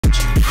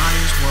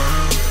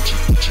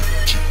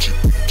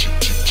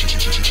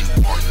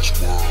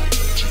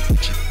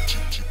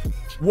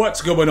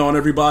What's going on,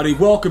 everybody?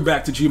 Welcome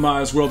back to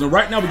GmiasWorld, and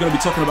right now we're going to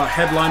be talking about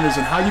headliners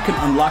and how you can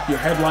unlock your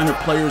headliner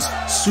players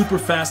super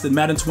fast in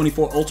Madden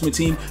 24 Ultimate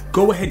Team.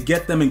 Go ahead,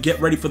 get them, and get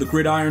ready for the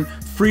gridiron.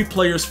 Free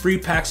players, free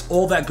packs,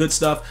 all that good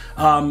stuff.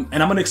 And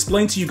I'm going to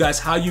explain to you guys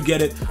how you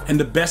get it and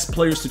the best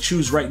players to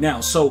choose right now.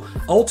 So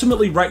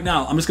ultimately right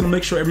now, I'm just going to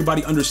make sure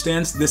everybody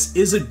understands this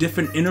is a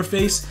different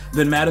interface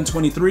than Madden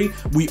 23.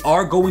 We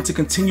are going to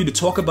continue to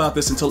talk about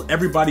this until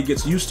everybody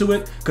gets used to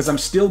it, because I'm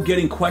still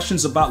getting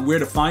questions about where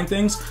to find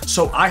things.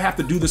 So I have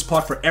to do this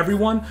part for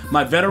everyone.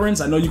 My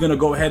veterans, I know you're going to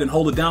go ahead and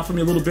hold it down for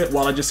me a little bit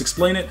while I just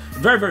explain it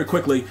very, very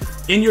quickly.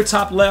 In your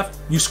top left,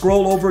 you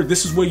scroll over.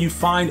 This is where you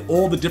find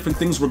all the different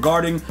things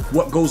regarding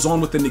what goes on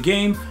within the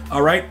game.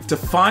 All right, to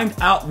find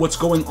out what's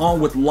going on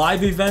with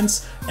live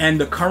events and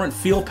the current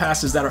field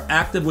passes that are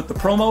active with the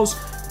promos,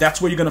 that's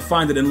where you're going to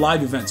find it in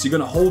live events. You're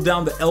going to hold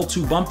down the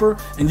L2 bumper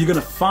and you're going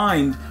to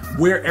find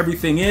where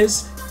everything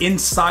is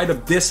inside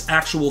of this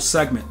actual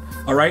segment.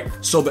 All right,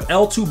 so the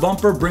L2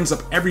 bumper brings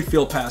up every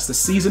field pass, the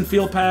season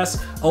field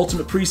pass,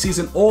 ultimate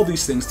preseason, all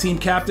these things, team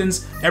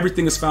captains,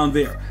 everything is found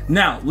there.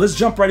 Now, let's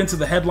jump right into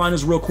the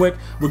headliners real quick.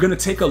 We're going to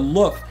take a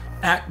look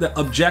at the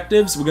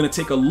objectives. We're going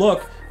to take a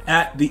look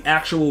at the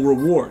actual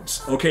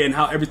rewards, okay, and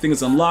how everything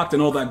is unlocked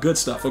and all that good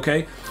stuff,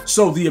 okay?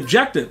 So the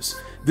objectives,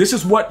 this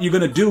is what you're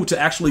gonna do to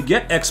actually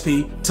get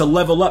XP to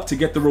level up to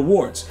get the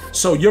rewards.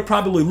 So you're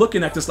probably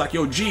looking at this like,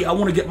 yo, gee, I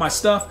wanna get my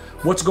stuff.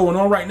 What's going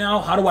on right now?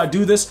 How do I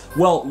do this?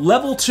 Well,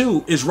 level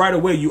 2 is right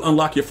away you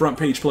unlock your front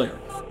page player.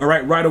 All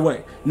right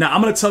away. Now,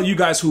 I'm going to tell you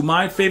guys who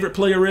my favorite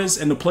player is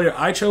and the player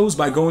I chose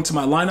by going to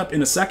my lineup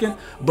in a second,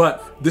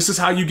 but this is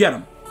how you get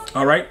them.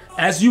 All right,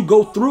 as you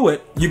go through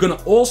it, you're going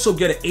to also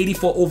get an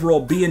 84 overall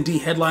B&D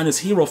Headliners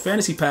Hero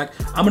Fantasy Pack.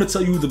 I'm going to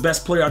tell you who the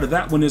best player out of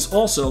that one is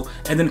also,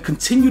 and then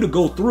continue to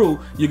go through.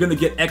 You're going to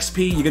get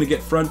XP, you're going to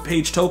get front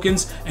page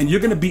tokens, and you're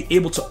going to be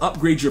able to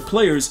upgrade your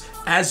players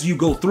as you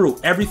go through.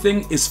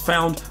 Everything is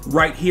found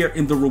right here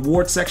in the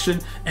reward section,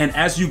 and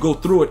as you go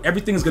through it,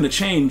 everything is going to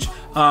change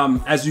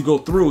as you go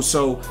through.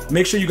 So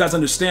make sure you guys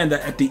understand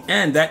that at the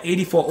end, that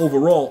 84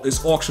 overall is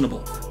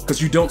auctionable,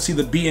 because you don't see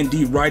the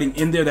B&D writing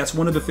in there. That's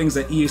one of the things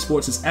that EA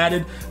Sports has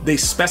added. They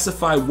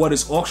specify what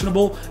is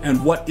auctionable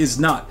and what is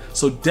not.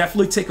 So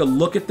definitely take a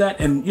look at that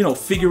and, you know,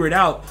 figure it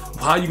out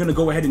how you're going to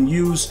go ahead and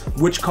use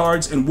which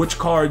cards and which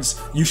cards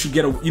you should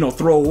get,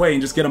 throw away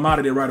and just get them out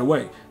of there right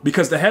away.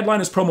 Because the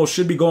Headliners promo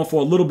should be going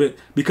for a little bit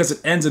because it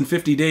ends in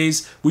 50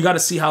 days. We got to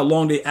see how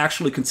long they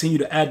actually continue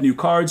to add new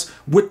cards.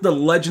 With the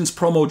Legends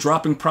promo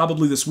dropping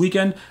probably this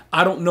weekend,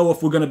 I don't know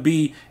if we're going to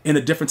be in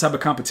a different type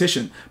of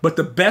competition. But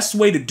the best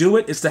way to do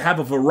it is to have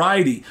a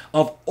variety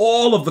of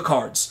all of the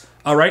cards.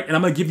 All right, and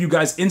I'm going to give you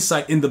guys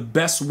insight in the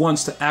best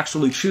ones to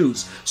actually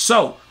choose.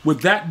 So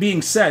with that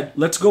being said,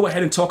 let's go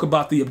ahead and talk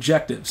about the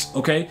objectives,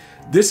 okay?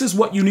 This is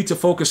what you need to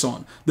focus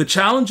on. The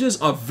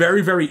challenges are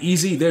very, very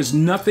easy. There's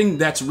nothing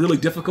that's really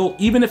difficult.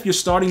 Even if you're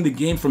starting the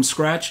game from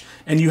scratch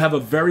and you have a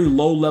very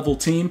low level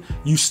team,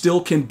 you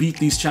still can beat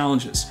these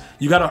challenges.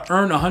 You got to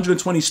earn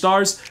 120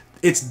 stars.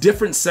 It's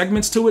different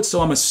segments to it,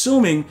 so I'm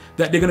assuming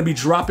that they're going to be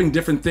dropping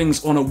different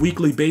things on a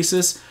weekly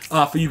basis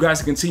for you guys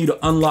to continue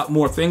to unlock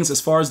more things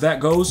as far as that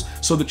goes.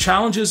 So the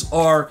challenges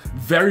are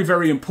very,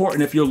 very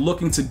important if you're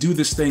looking to do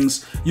these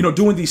things,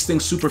 doing these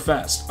things super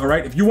fast, all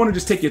right? If you want to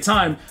just take your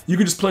time, you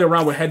can just play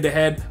around with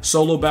head-to-head,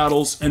 solo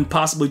battles, and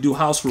possibly do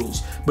house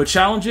rules. But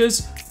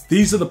challenges,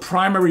 these are the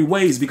primary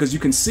ways, because you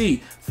can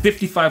see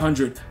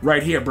 5,500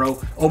 right here,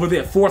 bro. Over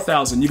there,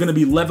 4,000. You're going to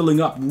be leveling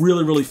up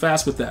really, really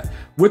fast with that.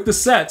 With the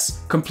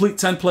sets, complete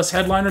 10 plus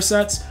headliner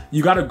sets,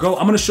 you got to go.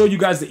 I'm going to show you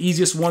guys the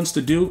easiest ones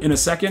to do in a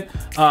second.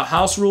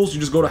 House rules, you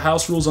just go to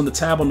house rules on the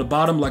tab on the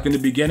bottom, like in the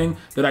beginning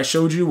that I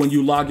showed you when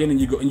you log in and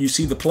you go and you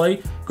see the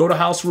play. Go to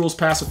house rules,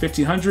 pass a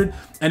 1,500,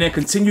 and then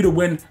continue to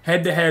win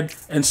head-to-head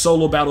and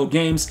solo battle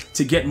games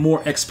to get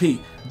more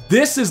XP.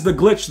 This is the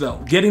glitch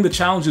though, getting the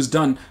challenges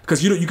done,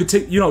 because you could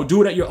take,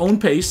 do it at your own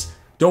pace.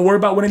 Don't worry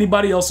about what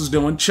anybody else is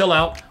doing. Chill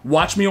out.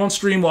 Watch me on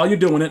stream while you're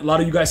doing it. A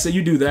lot of you guys say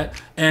you do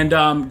that. And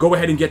go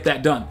ahead and get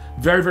that done.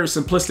 Very, very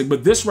simplistic.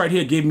 But this right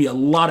here gave me a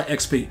lot of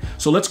XP.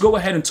 So let's go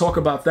ahead and talk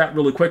about that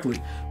really quickly.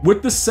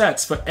 With the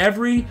sets, for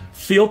every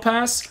field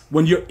pass,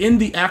 when you're in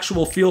the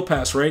actual field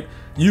pass, right,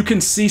 you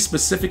can see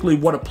specifically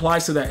what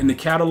applies to that in the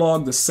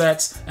catalog, the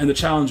sets, and the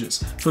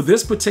challenges. For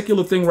this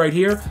particular thing right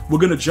here, we're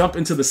going to jump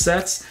into the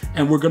sets,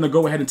 and we're going to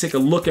go ahead and take a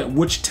look at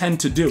which 10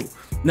 to do.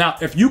 Now,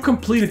 if you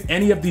completed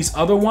any of these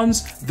other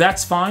ones,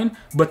 that's fine,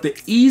 but the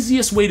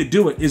easiest way to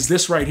do it is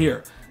this right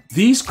here.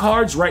 These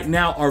cards right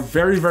now are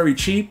very, very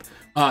cheap.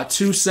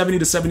 270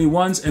 to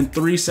 71s and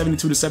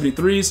 372 to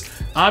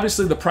 73s.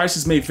 Obviously, the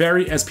prices may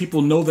vary as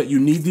people know that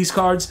you need these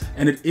cards,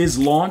 and it is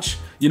launch.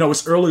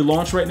 It's early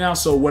launch right now,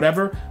 so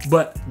whatever.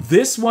 But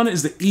this one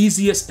is the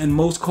easiest and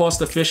most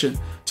cost efficient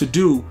to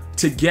do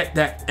to get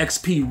that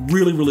XP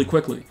really, really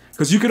quickly.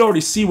 because you could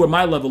already see where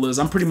my level is.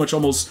 I'm pretty much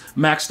almost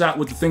maxed out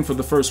with the thing for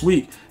the first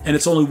week, and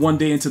it's only 1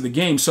 day into the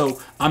game.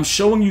 So I'm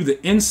showing you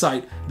the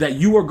insight that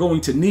you are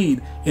going to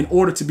need in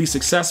order to be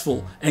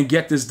successful and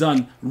get this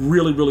done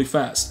really, really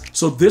fast.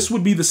 So this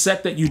would be the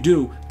set that you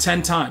do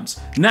 10 times.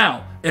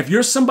 Now, if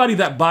you're somebody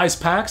that buys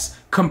packs,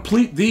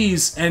 complete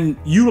these and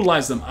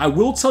utilize them. I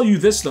will tell you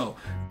this though,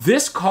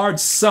 this card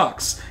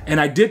sucks, and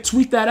I did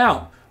tweet that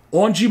out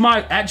on at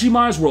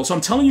GmiasWorld. So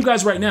I'm telling you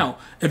guys right now,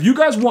 if you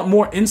guys want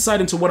more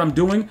insight into what I'm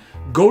doing,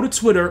 go to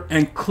Twitter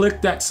and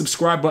click that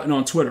subscribe button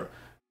on Twitter.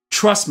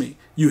 Trust me,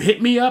 you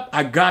hit me up,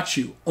 I got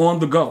you on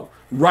the go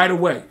right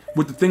away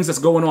with the things that's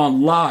going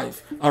on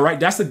live. All right,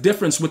 that's the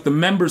difference with the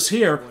members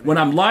here. When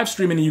I'm live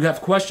streaming and you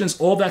have questions,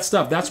 all that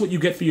stuff, that's what you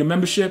get for your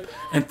membership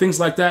and things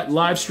like that.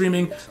 Live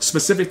streaming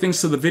specific things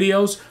to the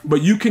videos,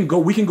 but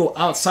we can go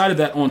outside of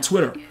that on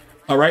Twitter.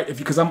 All right,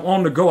 because I'm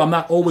on the go, I'm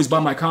not always by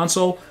my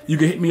console. You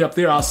can hit me up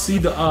there. I'll see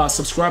the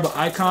subscriber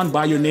icon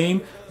by your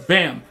name.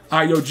 Bam. All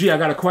right, yo, G, I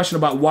got a question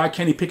about why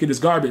Kenny Pickett is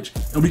garbage,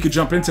 and we could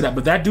jump into that.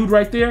 But that dude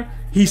right there,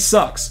 he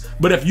sucks.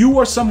 But if you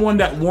are someone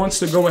that wants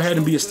to go ahead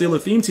and be a Steeler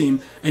theme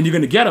team and you're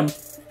going to get him,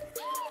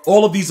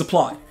 all of these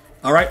apply.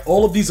 All right,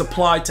 all of these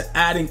apply to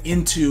adding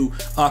into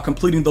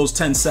completing those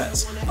 10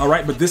 sets. All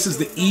right, but this is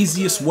the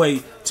easiest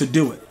way to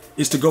do it,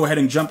 is to go ahead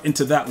and jump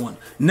into that one.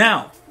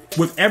 Now,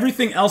 with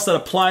everything else that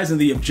applies in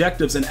the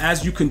objectives, and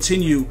as you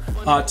continue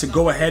to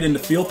go ahead in the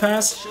field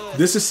pass,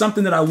 this is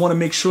something that I want to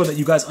make sure that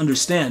you guys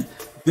understand.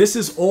 This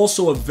is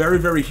also a very,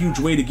 very huge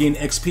way to gain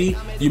XP.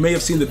 You may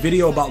have seen the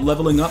video about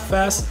leveling up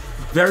fast.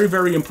 Very,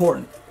 very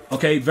important.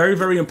 Okay, very,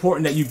 very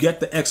important that you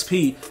get the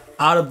XP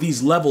out of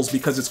these levels,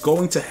 because it's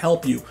going to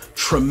help you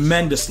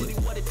tremendously.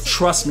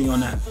 Trust me on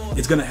that.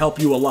 It's going to help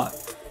you a lot.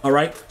 All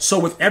right, so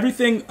with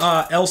everything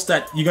else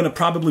that you're going to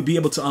probably be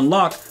able to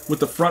unlock with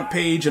the front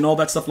page and all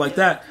that stuff like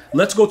that,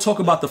 let's go talk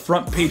about the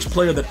front page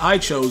player that I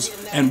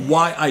chose and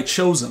why I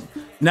chose him.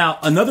 Now,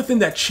 another thing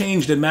that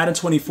changed in Madden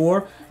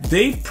 24,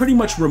 they've pretty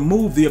much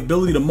removed the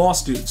ability to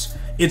moss dudes.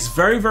 It's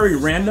very, very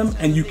random,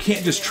 and you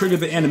can't just trigger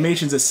the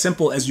animations as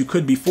simple as you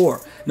could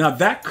before. Now,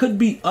 that could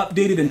be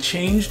updated and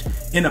changed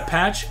in a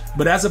patch,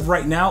 but as of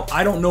right now,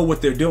 I don't know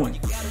what they're doing.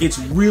 It's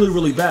really,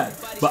 really bad.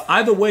 But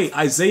either way,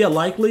 Isaiah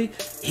Likely,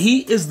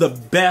 he is the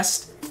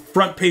best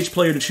front page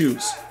player to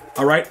choose.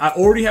 All right, I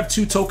already have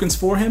 2 tokens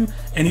for him,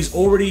 and he's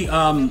already,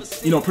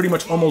 pretty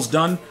much almost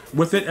done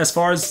with it as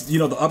far as,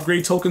 the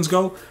upgrade tokens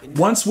go.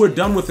 Once we're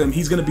done with him,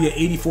 he's going to be at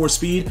 84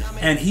 speed,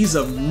 and he's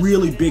a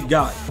really big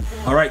guy.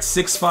 All right,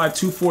 6'5",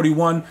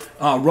 241,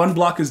 run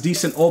block is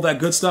decent, all that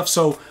good stuff.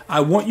 So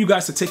I want you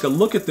guys to take a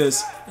look at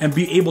this and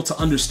be able to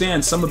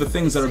understand some of the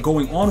things that are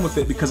going on with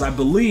it, because I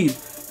believe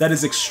that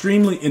is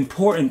extremely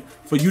important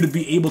for you to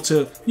be able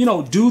to,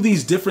 do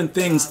these different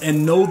things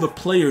and know the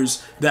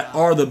players that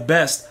are the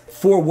best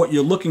for what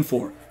you're looking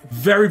for.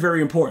 Very,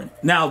 very important.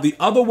 Now, the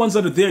other ones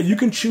that are there, you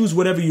can choose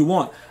whatever you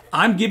want.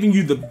 I'm giving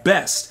you the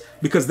best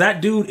because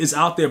that dude is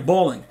out there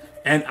balling.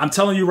 And I'm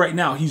telling you right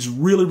now, he's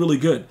really, really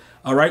good.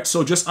 All right,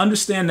 so just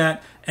understand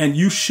that, and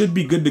you should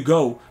be good to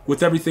go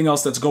with everything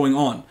else that's going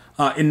on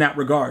in that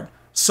regard.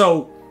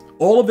 So,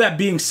 all of that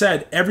being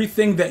said,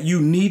 everything that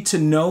you need to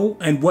know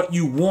and what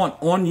you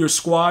want on your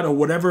squad or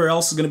whatever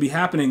else is going to be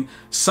happening,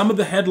 some of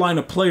the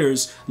headliner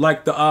players,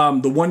 like the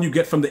one you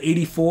get from the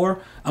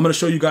 84, I'm going to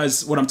show you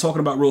guys what I'm talking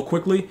about real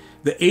quickly.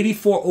 The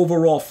 84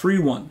 overall free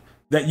one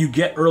that you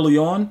get early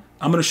on,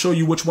 I'm going to show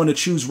you which one to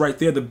choose right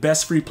there. The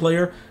best free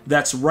player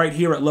that's right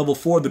here at level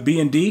 4, the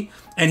B&D,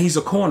 and he's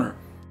a corner.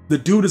 The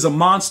dude is a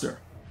monster.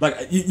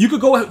 Like, you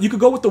could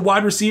go with the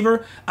wide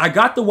receiver. I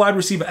got the wide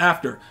receiver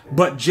after,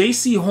 but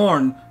J.C.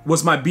 Horn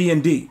was my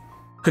B&D.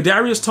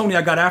 Kadarius Toney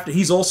I got after.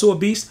 He's also a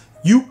beast.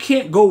 You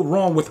can't go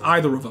wrong with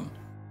either of them.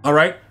 All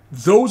right?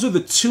 Those are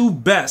the 2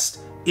 best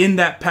in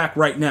that pack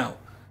right now.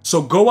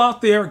 So go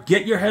out there,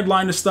 get your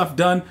headliner stuff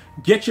done,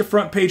 get your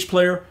front page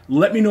player.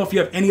 Let me know if you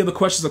have any other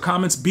questions or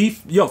comments.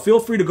 Feel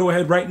free to go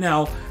ahead right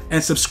now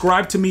and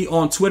subscribe to me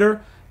on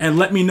Twitter and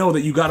let me know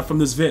that you got it from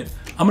this vid.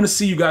 I'm going to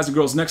see you guys and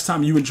girls next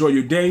time. You enjoy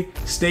your day.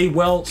 Stay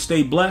well,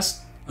 stay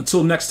blessed.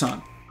 Until next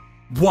time.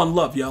 One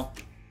love, y'all.